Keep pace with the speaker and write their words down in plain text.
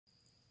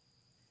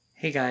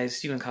Hey guys,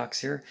 Stephen Cox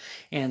here,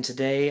 and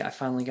today I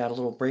finally got a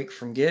little break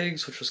from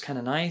gigs, which was kind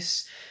of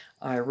nice.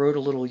 I wrote a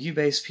little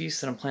Ubase piece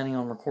that I'm planning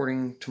on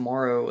recording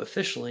tomorrow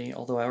officially,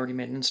 although I already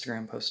made an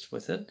Instagram post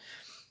with it.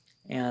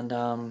 And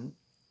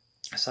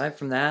aside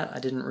from that, I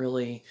didn't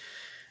really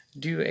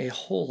do a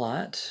whole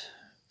lot,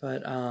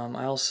 but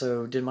I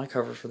also did my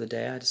cover for the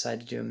day. I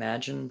decided to do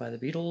Imagine by the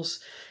Beatles,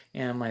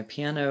 and my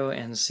piano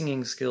and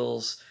singing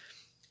skills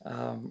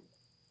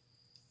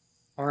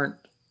aren't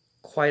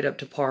quite up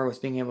to par with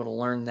being able to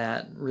learn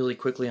that really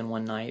quickly in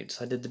one night.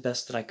 So I did the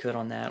best that I could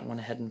on that, went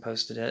ahead and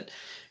posted it,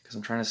 because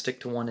I'm trying to stick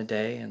to one a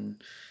day,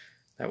 and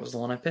that was the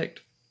one I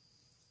picked.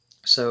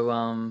 So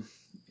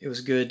it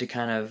was good to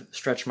kind of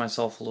stretch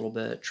myself a little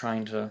bit,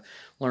 trying to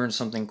learn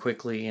something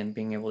quickly and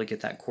being able to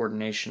get that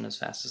coordination as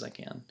fast as I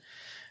can.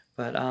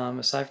 But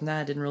aside from that,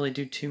 I didn't really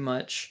do too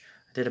much.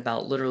 I did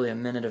about literally a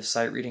minute of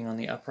sight reading on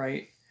the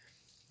upright.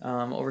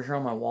 Over here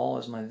on my wall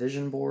is my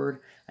vision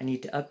board. I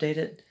need to update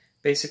it.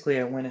 Basically,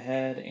 I went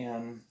ahead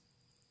and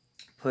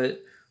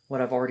put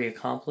what I've already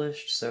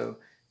accomplished. So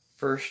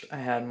first I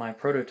had my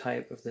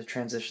prototype of the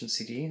transition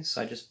CD.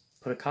 So I just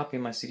put a copy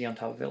of my CD on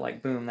top of it,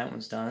 like boom, that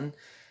one's done.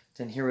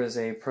 Then here was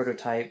a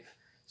prototype,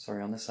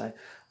 sorry, on this side,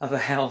 of a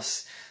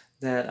house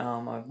that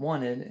I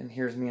wanted, and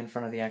here's me in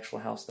front of the actual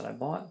house that I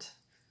bought.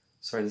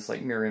 Sorry, this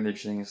like mirror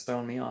image thing is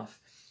throwing me off.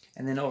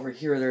 And then over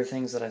here there are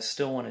things that I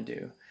still want to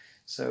do.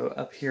 So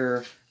up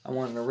here, I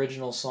want an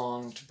original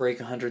song to break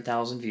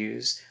 100,000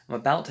 views. I'm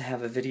about to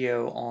have a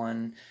video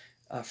on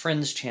a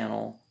friend's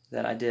channel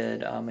that I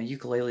did, a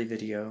ukulele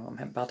video. I'm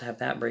about to have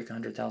that break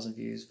 100,000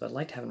 views, but I'd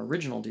like to have an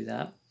original do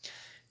that.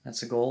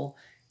 That's a goal.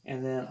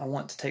 And then I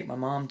want to take my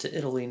mom to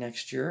Italy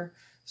next year,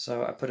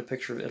 so I put a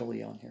picture of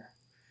Italy on here.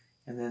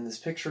 And then this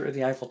picture of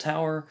the Eiffel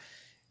Tower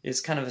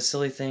is kind of a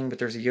silly thing, but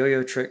there's a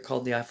yo-yo trick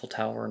called the Eiffel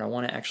Tower, and I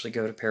want to actually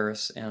go to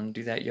Paris and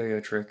do that yo-yo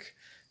trick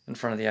in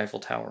front of the Eiffel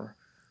Tower.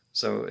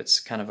 So it's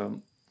kind of a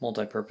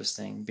multi-purpose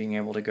thing, being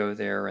able to go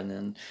there and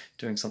then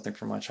doing something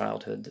from my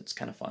childhood that's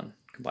kind of fun,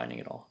 combining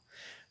it all.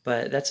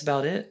 But that's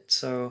about it,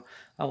 so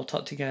I will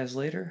talk to you guys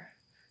later,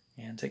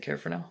 and take care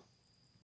for now.